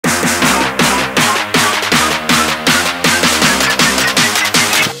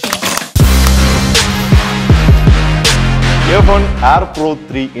EarFun Air Pro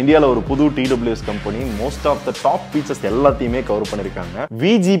 3 இந்தியால ஒரு புது TWS company most of the top features எல்லாத்தையுமே கவர் பண்ணிருக்காங்க.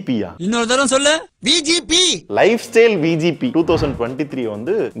 VGP இன்னொரு தடவை சொல்லு. VGP லைஃப் ஸ்டைல் VGP 2023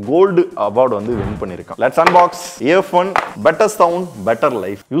 வந்து கோல்டு அவார்ட் வந்து வின் பண்ணிருக்கான். Let's unbox EarFun better sound better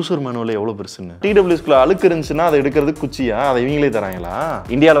life. User manual எவ்வளவு பெருசுன்னு. TWS குள்ள அழுக்கு இருந்துச்சுன்னா அதை எடுக்கிறது குச்சியா, அதை இவங்களே தராங்களா?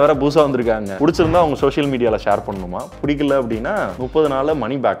 இந்தியால வேற புதுசா வந்திருக்காங்க. பிடிச்சிருந்தா அவங்க சோஷியல் மீடியால ஷேர் பண்ணணுமா, பிடிக்கல அப்படின்னா 30 நாள்ல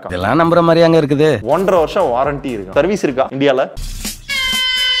மணி பேக். இதெல்லாம் நம்புற மாதிரி அங்க இருக்குது. 1.5 வருஷம் வாரண்டி இருக்கு. சர்வீஸ் இருக்கா இந்தியால?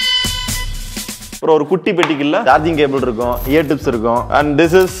 ஒரு குட்டி பெட்டிக்குள்ள சார்ஜிங் கேபிள் இருக்கும், இயர் டிப்ஸ் இருக்கும். and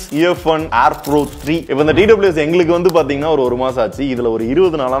this is EarFun Air Pro 3. இப்போ இந்த TWS எங்களுக்கு வந்து பாத்தீங்கன்னா ஒரு மாசம் ஆச்சு. இதுல ஒரு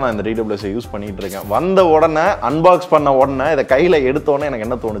 20 நாளா நான் இந்த TWS யூஸ் பண்ணிட்டு இருக்கேன். வந்த உடனே அன்பாக்ஸ் பண்ண உடனே இதை கையில எடுத்த உடனே எனக்கு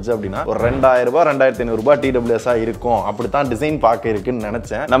என்ன தோணுச்சு அப்படின்னா, ஒரு 2000 ரூபாய் 2500 ரூபாய் TWS இருக்கும். அப்படித்தான் டிசைன் பார்க்க இருக்குன்னு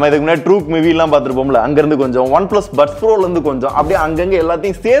நினைச்சேன். நம்ம இதுக்கு முன்னாடி ட்ரூக் மூவி எல்லாம் பார்த்திருப்போம்ல, அங்க இருந்து கொஞ்சம் OnePlus Buds Proல இருந்து கொஞ்சம் அப்படியே அங்கங்க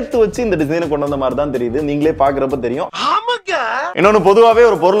எல்லாத்தையும் சேர்த்து வச்சு இந்த டிசைனை கொண்டு வந்த மாதிரி தான் தெரியுது. நீங்களே பாக்குறப்ப தெரியும். இன்னொன்னு பொதுவாவே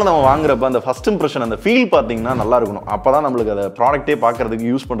ஒரு பொருளை நம்ம வாங்குறப்ப அந்த ஃபர்ஸ்ட் இம்ப்ரெஷன், அந்த ஃபீல் பாத்தீங்கன்னா நல்லா இருக்கணும். அப்பதான் நம்மளுக்கு அந்த ப்ராடக்ட்டே பாக்குறதுக்கு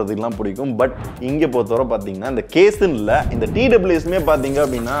யூஸ் பண்றதுக்குலாம் பிடிக்கும். பட் இங்க பொறுத்தவரை பாத்தீங்கன்னா இந்த கேஸ்ன்னு இல்ல, இந்த TWSமே பாத்தீங்க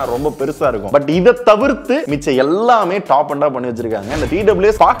அப்படின்னா ரொம்ப பெருசா இருக்கும். பட் இதை தவிர்த்து மிச்சம் எல்லாமே டாப் அண்டா பண்ணி வச்சிருக்காங்க. இந்த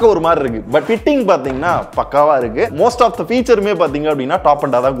TWS பார்க்க ஒரு மாதிரி இருக்கு, பட் ஃபிட்டிங் பாத்தீங்கன்னா பக்காவா இருக்கு. மோஸ்ட் ஆஃப் த ஃபீச்சருமே பாத்தீங்க அப்படின்னா டாப்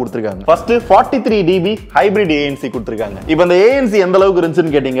அண்டா தான் கொடுத்திருக்காங்க. ஃபர்ஸ்ட் 43 dB ஹைபிரிட் ANC கொடுத்திருக்காங்க. இப்போ இந்த ANC எந்த அளவுக்கு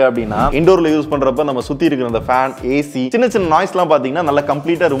இருந்துச்சுன்னு கேட்டீங்க அப்படின்னா, இன்டோர்ல யூஸ் பண்றப்ப நம்ம சுத்தி இருக்கிற அந்த ஃபேன், AC, சின்ன சின்ன நாய்ஸ்லாம் பாத்தீங்கன்னா நல்லா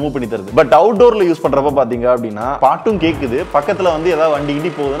கம்ப்ளீட்டா ரிமூவ் பண்ணி தருது. பட் அவுட்டோர்ல யூஸ் பண்றப்ப பாத்தீங்க அப்படின்னா பாட்டும் கேக்குது, பக்கத்துல வந்து ஏதாவது வண்டி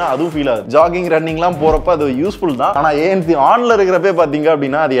கிட்டி போகுதுன்னா அதுவும் ஃபீல் ஆகுது. ஜாகிங் ரன்னிங்லாம் போறப்ப அது யூஸ்ஃபுல் தான். ஆனா ANC ஆன்ல இருக்கிறப்ப பாத்தீங்க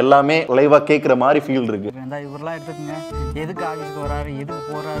அப்படின்னா அது எல்லாமே லைவா கேக்குற மாதிரி ஃபீல் இருக்கு. இவரெல்லாம் எடுத்துக்கங்க, எதுக்கு ஆபீஸ்க்கு வராரு, எதுக்கு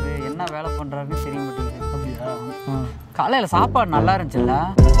போறாரு, என்ன வேலை பண்றாருன்னு தெரிய மாட்டேங்குது. அப்படியா? காலையில சாப்பாடு நல்லா இருந்துச்சுல்ல.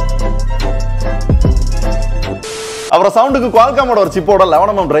 அப்புறம் சவுண்டுக்கு குவால்காமோட ஒரு சிப்போட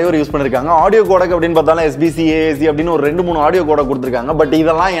 11mm டிரைவர் யூஸ் பண்ணிருக்காங்க. ஆடியோ கோடக் அப்படின்னு பார்த்தாலும் SBC, AAC அப்படின்னு ஒரு 2-3 ஆடியோ கோடக் கொடுத்திருக்காங்க. பட்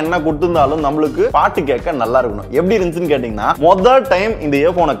இதெல்லாம் என்ன கொடுத்திருந்தாலும் நம்மளுக்கு பாட்டு கேட்க நல்லா இருக்கணும். எப்படி இருந்துச்சுன்னு கேட்டீங்கன்னா, முதல் டைம் இந்த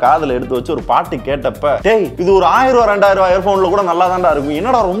இயர்போனை காதுல எடுத்து வச்சு ஒரு பாட்டு கேட்டப்ப, டேய் இது ஒரு 1000-2000 இயர்போன்ல கூட நல்லா தான்டா இருக்கும்,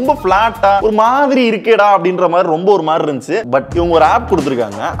 என்னடா ரொம்ப பிளாட்டா ஒரு மாதிரி இருக்கேடா அப்படின்ற மாதிரி ரொம்ப ஒரு மாதிரி இருந்துச்சு. பட் இவங்க ஒரு ஆப்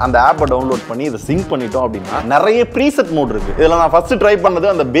கொடுத்திருக்காங்க. அந்த ஆப்பை டவுன்லோட் பண்ணி இதை சிங்க் பண்ணிட்டோம் அப்படின்னா நிறைய ப்ரீசெட் மோட் இருக்கு. இதுல நான் ஃபர்ஸ்ட் ட்ரை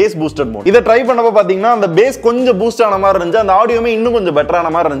பண்ணது அந்த பேஸ் பூஸ்டட் மோட். இதை ட்ரை பண்ணப்ப பாத்தீங்கன்னா அந்த பேஸ் கொஞ்சம் பூஸ்ட் ஆன மாதிரி இருந்துச்சு, அந்த ஆடியோமே இன்னும் கொஞ்சம் பெட்டரான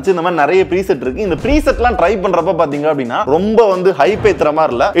மாதிரி இருந்துச்சு. இந்த மாதிரி நிறைய ப்ரீசெட் இருக்கு. இந்த ப்ரீசெட்லாம் ட்ரை பண்றப்ப பாத்தீங்க அப்படின்னா ரொம்ப வந்து ஹைப் ஏத்துற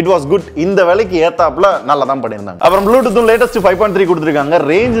மாதிரி இல்ல, இட் வாஸ் குட். இந்த வேலைக்கு ஏத்தாப்ல நல்லா தான் பண்ணிருந்தாங்க. அப்புறம் ப்ளூடூத் லேட்டஸ்ட் 5.3 கொடுத்திருக்காங்க.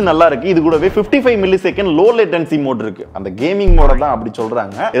 ரேஞ்ச் நல்லா இருக்கு. இது கூடவே 55 மில்லிசெகண்ட் லோ லேட்டன்சி மோட் இருக்கு. அந்த கேமிங் மோட தான் அப்படி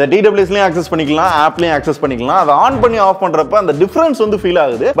சொல்றாங்க. இத TWSலயும் ஆக்சஸ் பண்ணிக்கலாம், ஆப்லயும் ஆக்சஸ் பண்ணிக்கலாம். அதை ஆன் பண்ணி ஆஃப் பண்றப்ப அந்த டிஃபரன்ஸ் வந்து ஃபீல்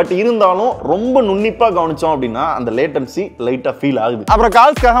ஆகுது. பட் இருந்தாலும் ரொம்ப நுண்ணிப்பா கவனிச்சோம் அப்படின்னா அந்த லேட்டன்சி லைட்டா ஃபீல் ஆகுது. அப்புறம்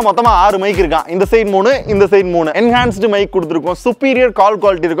கால்ஸ்க்காக மொத்தமா 6 மைக் இருக்கான். இந்த சைடு 3, இந்த சைடு 3. என்ஹான்ஸ்டு மைக் கொடுத்திருக்கோம், சுப்பீரியர் கால்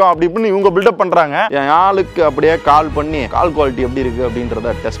குவாலிட்டி இருக்கும். அப்படி இப்படி இவங்க பில்டப் பண்றாங்க. என் ஆளுக்கு அப்படியே கால் பண்ணி கால் குவாலிட்டி எப்படி இருக்கு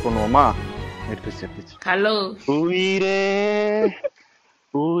அப்படின்றத டெஸ்ட் பண்ணுவோமா? ஹலோ உயிரே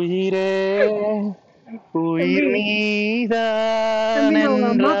உயிரே உயிர் நீதான்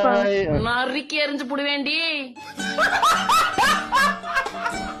நறுக்கி எறிஞ்சு புடுவேண்டி.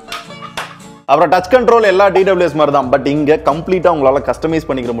 அப்புறம் டச் கண்ட்ரோல் எல்லா TWS மாதிரி தான். பட் இங்க கம்ப்ளீட்டா உங்களால கஸ்டமைஸ்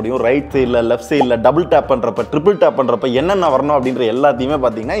பண்ணிக்க முடியும். ரைட் சைடுல, லெஃப்ட் சைடுல டபுள் டேப் பண்றப்ப, ட்ரிபிள் டேப் பண்றப்ப என்னென்ன வரணும் அப்படின்ற எல்லாத்தையுமே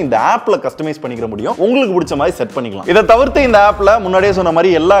பாத்தீங்கன்னா இந்த ஆப்ல கஸ்டமைஸ் பண்ணிக்க முடியும். உங்களுக்கு பிடிச்ச மாதிரி செட் பண்ணிக்கலாம். இதை தவிர்த்து இந்த ஆப்ல முன்னாடியே சொன்ன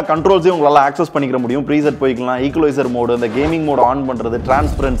மாதிரி எல்லா கண்ட்ரோல்ஸையும் உங்களால ஆக்சஸ் பண்ணிக்க முடியும். ப்ரீசெட் போய்க்கலாம், ஈக்குவலைசர் மோடு, இந்த கேமிங் மோட் ஆன் பண்றது,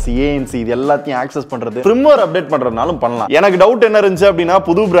 டிரான்ஸ்பரன்சி, ANC இது எல்லாத்தையும் ஆக்சஸ் பண்றது, ஃபிர்ம்வேர் அப்டேட் பண்றதுனாலும் பண்ணலாம். எனக்கு டவுட் என்ன இருந்துச்சு அப்படின்னா,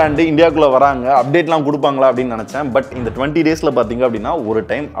 புது பிராண்ட் இந்தியாக்குள்ள வராங்க, அப்டேட்லாம் கொடுப்பாங்களா அப்படின்னு நினைச்சேன். பட் இந்த 20 டேஸ்ல பாத்தீங்க அப்படின்னா ஒரு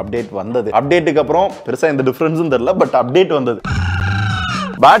டைம் அப்டேட் வந்தது. அப்டேட்டுக்கு அப்புறம் பெருசா இந்த டிஃபரன்ஸும் தெரியல, பட் அப்டேட் வந்தது.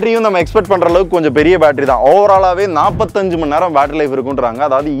 பேட்டரியும் நம்ம எக்ஸ்பெக்ட் பண்ற அளவுக்கு கொஞ்சம் பெரிய பேட்டரி தான். ஓவராலாவே 45 மணி நேரம் பேட்டரி லைஃப் இருக்குன்றாங்க.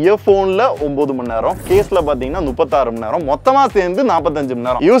 அதாவது இயர்போன்ல 9 மணி நேரம், கேஸ்ல பாத்தீங்கன்னா 36 மணி நேரம், மொத்தமா சேர்ந்து 45 மணி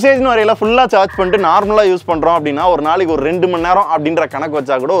நேரம். யூசேஜ் வரையில ஃபுல்லா சார்ஜ் பண்ணிட்டு நார்மலா யூஸ் பண்றோம் அப்படின்னா ஒரு நாளைக்கு ஒரு 2 மணி நேரம் அப்படின்ற கணக்கு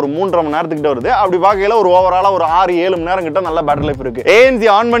வச்சா கூட ஒரு 3.5 மணி நேரத்துக்கிட்ட வருது. அப்படி பார்க்கையில ஒரு ஓவராலா ஒரு 6-7 மணி நேரம் கிட்ட நல்ல பேட்டரி லைஃப் இருக்கு. ANC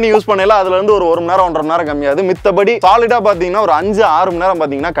ஆன் பண்ணி யூஸ் பண்ணல அதுல இருந்து ஒரு 1 மணி நேரம் 1.5 மணி நேரம் கம்மியாகுது. மித்தபடி சாலிடா பாத்தீங்கன்னா ஒரு 5-6 மணி நேரம்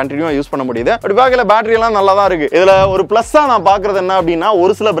பாத்தீங்கன்னா கண்டினியூவா யூஸ் பண்ண முடியுது. அப்படி பார்க்கையில பேட்டரி எல்லாம் நல்லா தான் இருக்கு. இதுல ஒரு பிளஸ்ஸா நான் பாக்குறது என்ன அப்படின்னா, ஒரு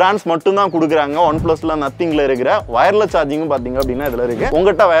சில பிராண்ட்ஸ் மட்டும் தான் கொடுக்குறாங்க. OnePlusல நத்திங்ல இருக்கிற வயர்லெஸ் சார்ஜிங் பாத்தீங்க அப்படின்னா இதுல இருக்கு.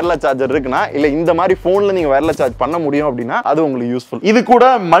 உங்ககிட்ட வயர்லெஸ் சார்ஜர் இருக்குன்னா, இல்ல இந்த மாதிரி போன்ல நீங்க வயர்லெஸ் சார்ஜ் பண்ண முடியும் அப்படின்னா அது உங்களுக்கு யூஸ்ஃபுல். இது கூட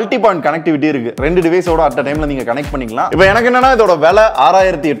மல்டி பாயிண்ட் கனெக்டிவிட்டி இருக்கு. 2 டிவைஸோட அட் டைம்ல நீங்க கனெக்ட் பண்ணிக்கலாம். இப்போ எனக்கு என்னன்னா இதோட விலை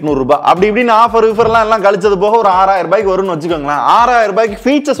 6800 ரூபாய். அப்படி இப்படின்னு ஆஃபர் எல்லாம் கழிச்சது போக ஒரு 6000 ரூபாய்க்கு வரும்னு வச்சுக்கோங்களேன். 6000 ரூபாய்க்கு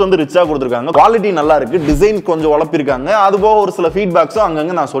ஃபீச்சர்ஸ் வந்து ரிச்சா கொடுத்திருக்காங்க. குவாலிட்டி நல்லா இருக்கு, டிசைன் கொஞ்சம் உழப்பிருக்காங்க. அது போக ஒரு சில ஃபீட்பேக்ஸும்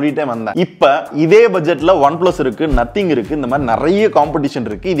அங்கங்க நான் சொல்லிட்டே வந்தேன். இப்போ இதே பட்ஜெட்ல OnePlus இருக்கு, நத்திங் இருக்கு, இந்த மாதிரி நிறைய காம்படிஷன் கலெக்ஷன்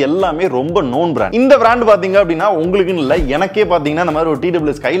இருக்கு. இது எல்லாமே ரொம்ப நோன் பிராண்ட். இந்த பிராண்ட் பாத்தீங்க அப்படின்னா உங்களுக்குன்னு இல்ல, எனக்கே பாத்தீங்கன்னா இந்த மாதிரி ஒரு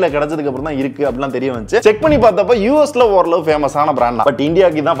TWS கையில கிடைச்சதுக்கு அப்புறம் தான் இருக்கு அப்படிலாம் தெரிய வந்துச்சு. செக் பண்ணி பார்த்தப்ப யூஎஸ்ல ஓரளவு ஃபேமஸான பிராண்ட், பட்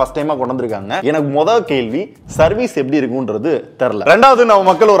இந்தியாவுக்கு தான் ஃபர்ஸ்ட் டைமா கொண்டு வந்திருக்காங்க. எனக்கு முதல் கேள்வி சர்வீஸ் எப்படி இருக்குன்றது தெரியல. ரெண்டாவது, நம்ம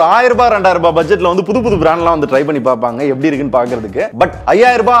மக்கள் ஒரு 1000 ரூபாய் 2000 ரூபாய் பட்ஜெட்ல வந்து புது புது பிராண்ட்லாம் வந்து ட்ரை பண்ணி பார்ப்பாங்க எப்படி இருக்குன்னு பாக்குறதுக்கு. பட்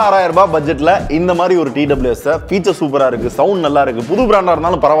 5000 ரூபாய் 6000 ரூபாய் பட்ஜெட்ல இந்த மாதிரி ஒரு TWS ஃபீச்சர் சூப்பரா இருக்கு, சவுண்ட் நல்லா இருக்கு, புது பிராண்டா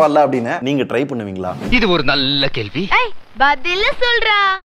இருந்தாலும் பரவாயில்ல அப்படின்னு நீங்க ட்ரை பண்ணுவீங்களா? இது ஒரு நல்ல கேள்வி. பதில சொல்றா.